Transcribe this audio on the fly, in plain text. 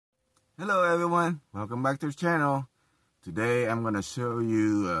Hello everyone, welcome back to the channel. Today I'm going to show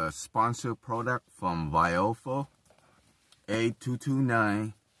you a sponsored product from VIOFO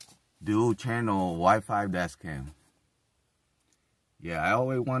A229 dual channel Wi-Fi dash cam. Yeah, I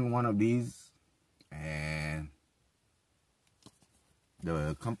always want one of these, and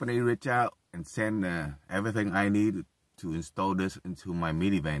the company reached out and sent everything I need to install this into my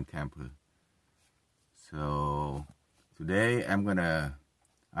minivan camper. So today I'm going to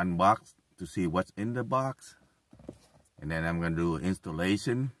unbox to see what's in the box, and then I'm going to do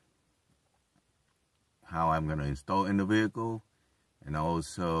installation, how I'm going to install in the vehicle, and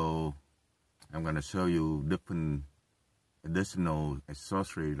also I'm going to show you different additional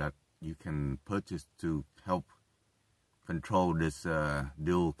accessories that you can purchase to help control this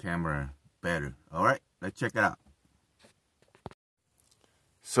dual camera better. Alright, let's check it out.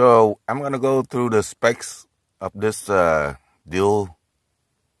 So I'm going to go through the specs of this dual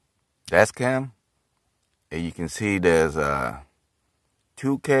dash cam, and you can see there's a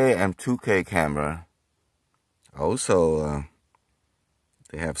 2K and 2K camera. Also,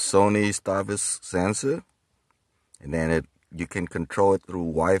 they have Sony Starvis sensor, and then you can control it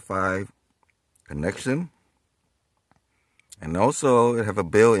through Wi-Fi connection, and also it have a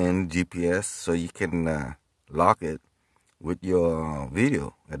built-in GPS, so you can lock it with your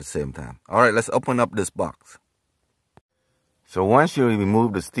video at the same time. All right, let's open up this box. So once you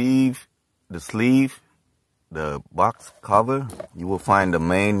remove the sleeve, the box cover, you will find the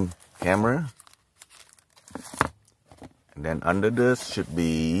main camera. And then under this should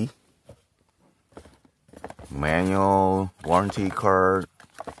be manual, warranty card.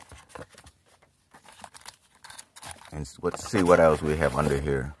 And let's see what else we have under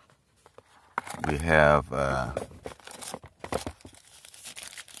here. We have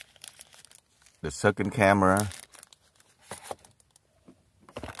the second camera,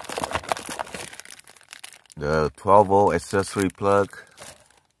 the 12-volt accessory plug.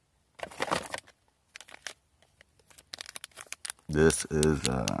 This is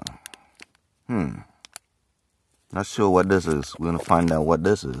not sure what this is. We're gonna find out what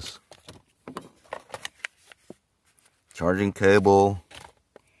this is. Charging cable,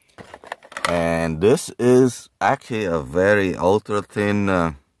 and this is actually a very ultra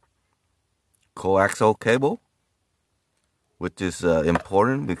thin coaxial cable, which is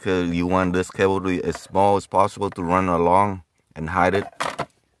important because you want this cable to be as small as possible to run along and hide it,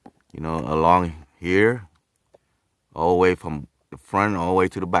 you know, along here, all the way from the front all the way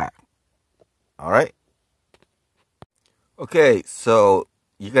to the back. All right. Okay, so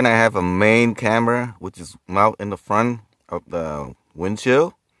you're gonna have a main camera which is mounted in the front of the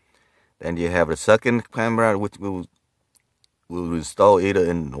windshield. Then you have the second camera which will install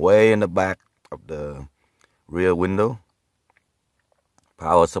either way in the back of the rear window.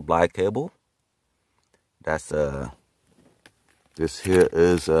 Power supply cable. That's this here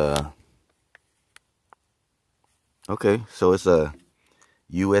is okay, so it's a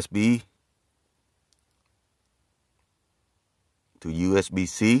USB to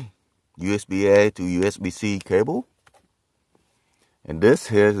USB-C, USB-A to USB-C cable. And this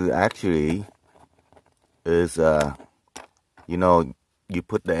here is actually you know, you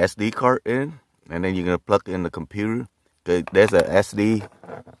put the SD card in, and then you're gonna plug in the computer. There's a SD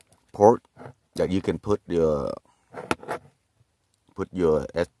port that you can put your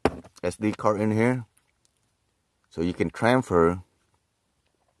SD card in here, so you can transfer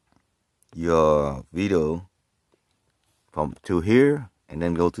your video from to here and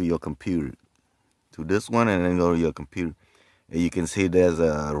then go to your computer, to this one, and then go to your computer. And you can see there's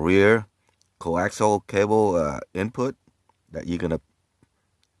a rear coaxial cable input that you're gonna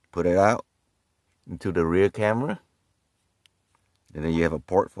put it out into the rear camera. And then you have a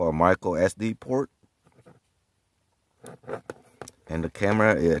port for a micro SD port. And the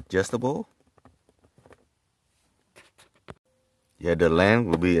camera is adjustable. Yeah, the lens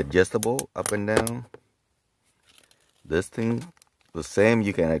will be adjustable up and down. This thing, the same,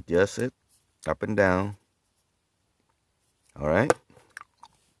 you can adjust it up and down. Alright.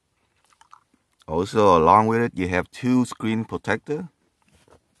 Also, along with it, you have two screen protector.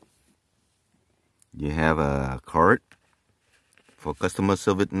 You have a card for customer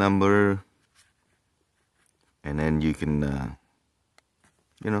service number, and then you can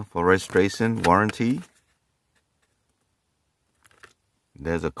you know, for registration, warranty.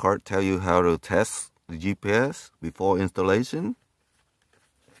 There's a card tell you how to test the GPS before installation.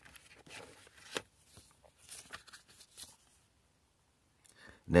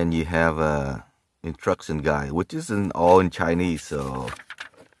 Then you have a instruction guide, which is all in Chinese, so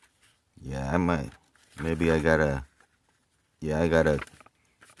yeah, maybe I gotta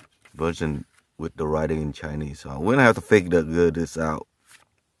version with the writing in Chinese. So we're gonna have to figure this out.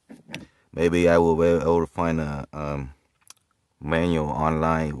 Maybe I will be able to find a manual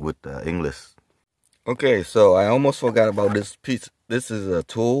online with English. Okay, so I almost forgot about this piece. This is a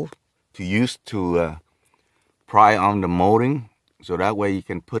tool to use to pry on the molding, so that way you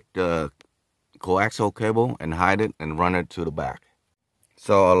can put the coaxial cable and hide it and run it to the back.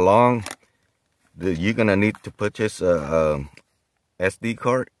 So along you're gonna need to purchase a SD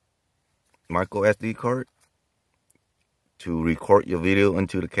card, micro SD card, to record your video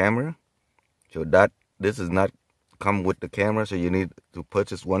into the camera. So that this is not come with the camera, so you need to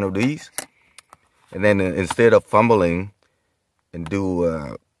purchase one of these. And then instead of fumbling and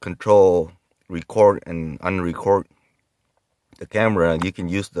do control, record and unrecord the camera, you can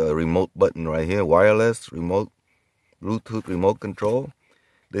use the remote button right here, wireless remote, Bluetooth remote control.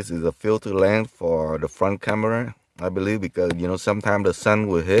 This is a filter lens for the front camera, I believe, because you know sometimes the sun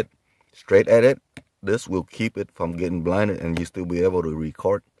will hit straight at it. This will keep it from getting blinded and you still be able to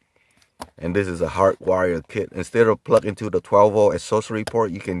record. And this is a hardwire kit. Instead of plug into the 12-volt accessory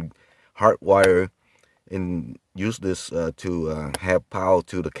port, you can hardwire and use this to have power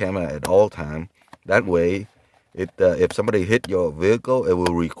to the camera at all time. That way, if somebody hit your vehicle, it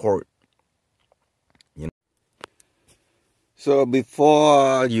will record. You know. So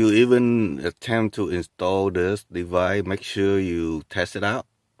before you even attempt to install this device, make sure you test it out.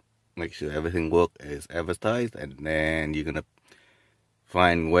 Make sure everything works as advertised, and then you're gonna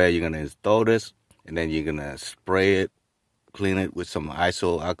find where you're gonna install this, and then you're gonna spray it, clean it with some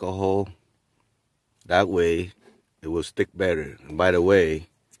iso alcohol. That way it will stick better. And by the way,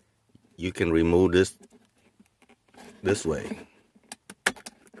 you can remove this way.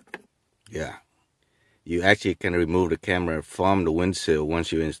 Yeah, you actually can remove the camera from the windshield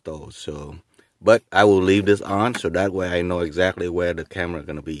once you install. So, but I will leave this on, so that way I know exactly where the camera is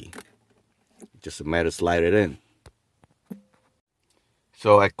gonna be. Just a matter of slide it in.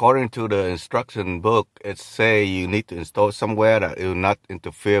 So according to the instruction book, it say you need to install somewhere that it will not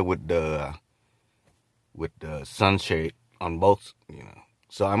interfere with the sunshade on both, you know.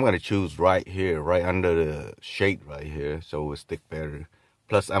 So I'm gonna choose right here, right under the shade right here, so it will stick better.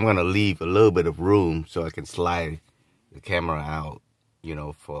 Plus I'm gonna leave a little bit of room so I can slide the camera out, you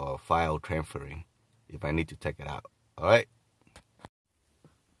know, for file transferring if I need to take it out. All right.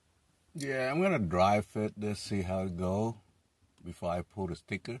 Yeah, I'm gonna dry fit this, see how it goes before I pull the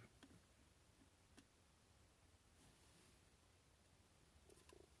sticker.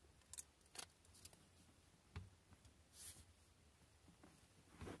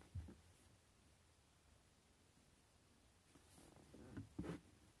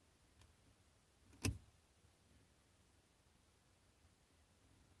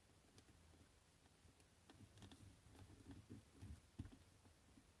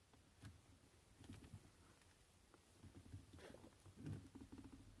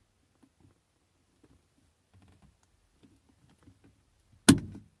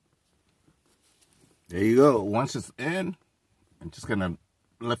 There you go. Once it's in, I'm just gonna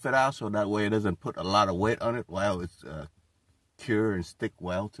lift it out so that way it doesn't put a lot of weight on it while it's cure and stick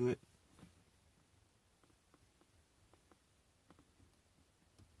well to it.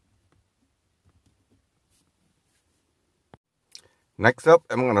 Next up,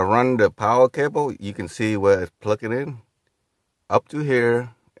 I'm gonna run the power cable. You can see where it's plugging in up to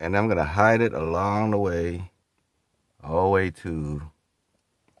here, and I'm gonna hide it along the way, all the way to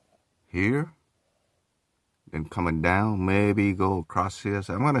here. Then coming down, maybe go across here.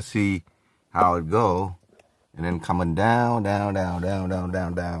 So I'm gonna see how it go, and then coming down, down, down, down, down,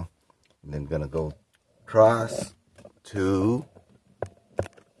 down, down, and then gonna go across to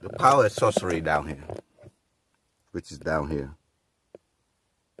the power accessory down here, which is down here.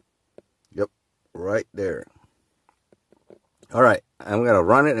 Yep, right there. All right, I'm gonna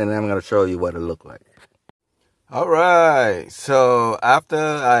run it, and then I'm gonna show you what it look like. All right, so after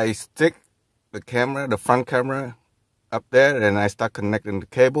I stick the camera, the front camera up there, and I start connecting the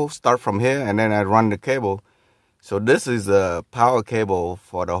cable, start from here, and then I run the cable. So this is a power cable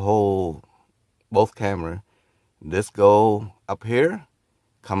for the whole, both camera. This go up here,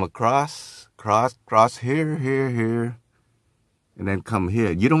 come across, cross here, here, and then come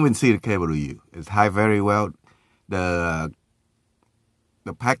here. You don't even see the cable, do you? It's high very well. The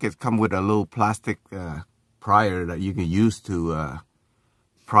package come with a little plastic prior that you can use to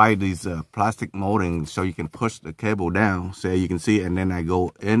pry these plastic molding, so you can push the cable down, so you can see it. And then I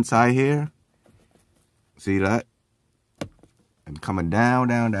go inside here, see that, and coming down,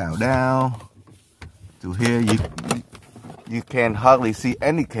 down, down, down to here. You can hardly see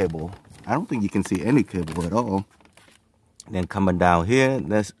any cable. I don't think you can see any cable at all. Then coming down here,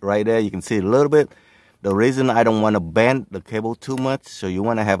 that's right there, you can see a little bit. The reason I don't want to bend the cable too much, so you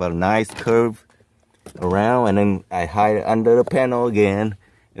want to have a nice curve around, and then I hide it under the panel again,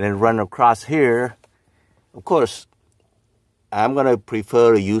 and then run across here. Of course, I'm gonna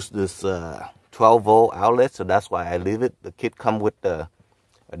prefer to use this 12-volt outlet, so that's why I leave it. The kit comes with the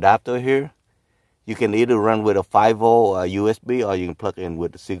adapter here. You can either run with a 5-volt USB, or you can plug in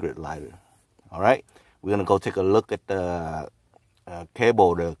with the cigarette lighter. All right, we're gonna go take a look at the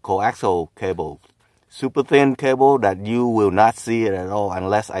cable, the coaxial cable. Super thin cable that you will not see it at all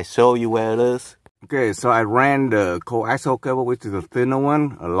unless I show you where it is. Okay, so I ran the coaxial cable, which is the thinner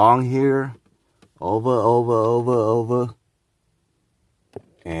one, along here, over,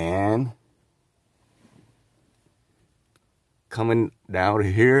 and coming down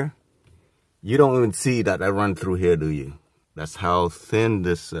to here. You don't even see that I run through here, do you? That's how thin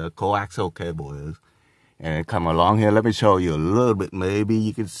this coaxial cable is. And come along here, let me show you a little bit. Maybe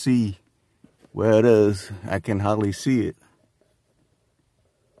you can see where it is. I can hardly see it.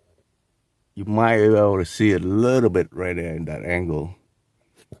 You might be able to see it a little bit right there in that angle.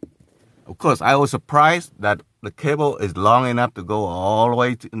 Of course, I was surprised that the cable is long enough to go all the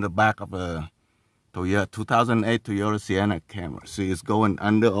way in the back of a Toyota 2008 Toyota Sienna camera. See, it's going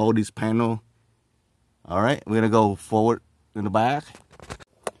under all these panels. All right, we're gonna go forward in the back.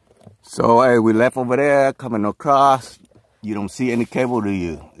 So hey, we left over there, coming across. You don't see any cable, do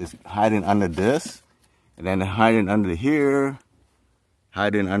you? It's hiding under this, and then hiding under here,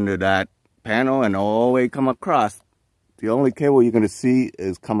 hiding under that panel, and all the way come across. The only cable you're gonna see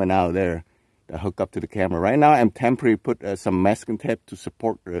is coming out there to hook up to the camera. Right now, I'm temporarily put some masking tape to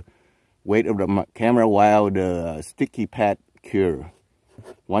support the weight of the camera while the sticky pad cure.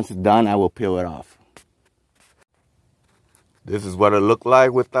 Once it's done, I will peel it off. This is what it looked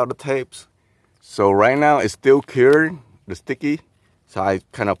like without the tapes. So right now it's still cured, the sticky. So I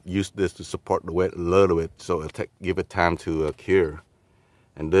kind of use this to support the weight a little bit, so it'll give it time to cure.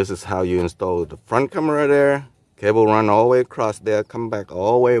 And this is how you install the front camera there. Cable run all the way across there, come back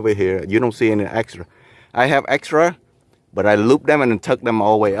all the way over here. You don't see any extra. I have extra, but I loop them and then tuck them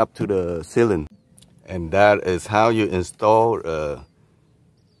all the way up to the ceiling. And that is how you install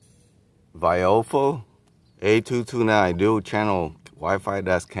VIOFO A229 dual channel Wi-Fi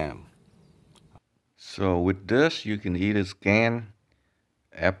dash cam. So with this, you can either scan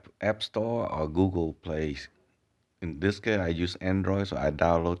App Store or Google Play. In this case, I use Android, so I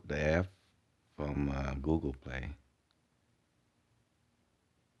download the app from Google Play.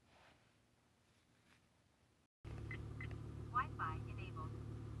 Wi-Fi enabled.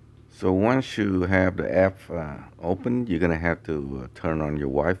 So once you have the app open, you're gonna have to turn on your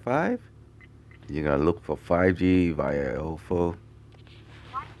Wi-Fi. You're gonna look for 5G via VIOFO.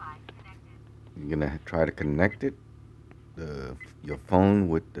 Wi-Fi connected. You're gonna try to connect it, your phone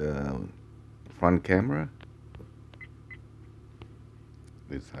with the front camera.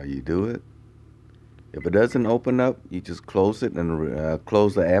 This is how you do it. If it doesn't open up, you just close it and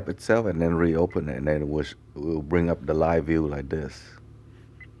close the app itself, and then reopen it, and then it will bring up the live view like this.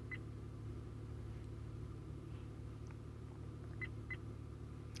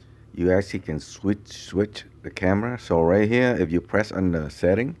 You actually can switch the camera. So right here, if you press on the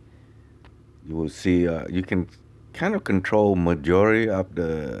setting, you will see you can kind of control majority of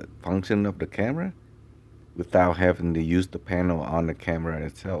the function of the camera without having to use the panel on the camera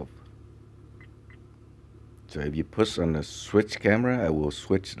itself. So if you push on the switch camera, it will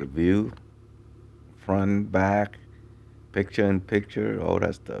switch the view, front, back, picture in picture, all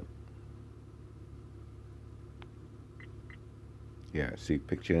that stuff. Yeah, see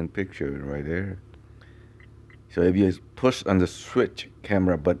picture in picture right there. So if you push on the switch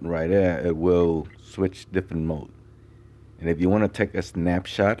camera button right there, it will switch different mode. And if you want to take a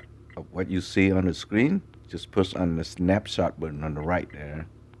snapshot of what you see on the screen, just push on the snapshot button on the right there.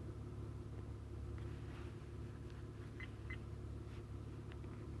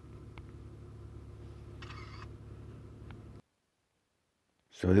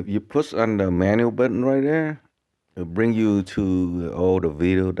 So if you push on the manual button right there, it'll bring you to all the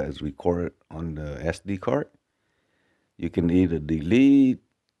video that's recorded on the SD card. You can either delete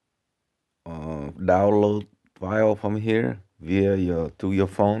or download file from here through your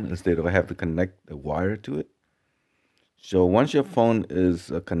phone instead of have to connect the wire to it. So once your phone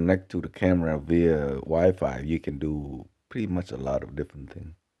is connected to the camera via Wi-Fi, you can do pretty much a lot of different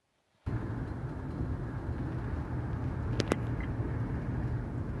things.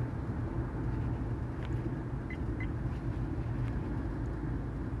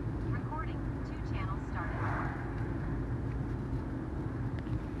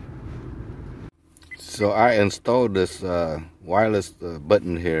 So I installed this wireless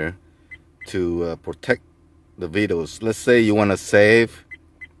button here to protect the videos. Let's say you want to save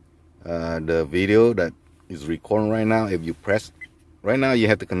the video that is recording right now. If you press right now, you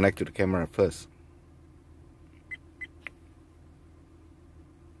have to connect to the camera first.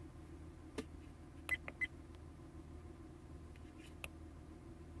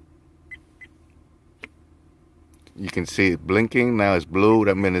 You can see it blinking. Now it's blue.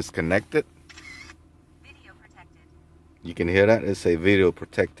 That means it's connected. Video protected. You can hear that? It say video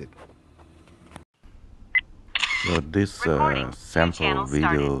protected. So this sample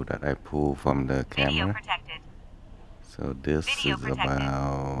video that I pulled from the camera. So this Video is protected.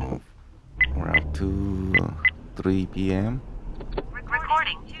 about around 3 p.m.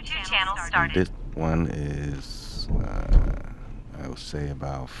 Recording. Two channels started. This one is I would say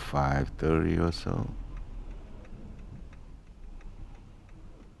about 5:30 or so.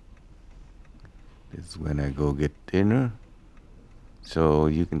 This is when I go get dinner. So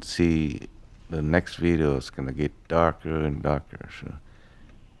you can see the next video is gonna get darker and darker. So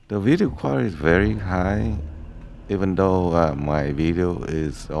the video quality is very high, even though my video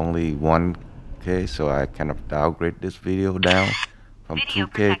is only 1K, so I kind of downgrade this video down from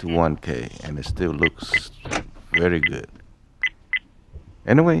 2K to 1K, and it still looks very good.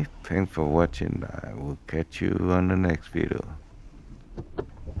 Anyway, thanks for watching. I will catch you on the next video.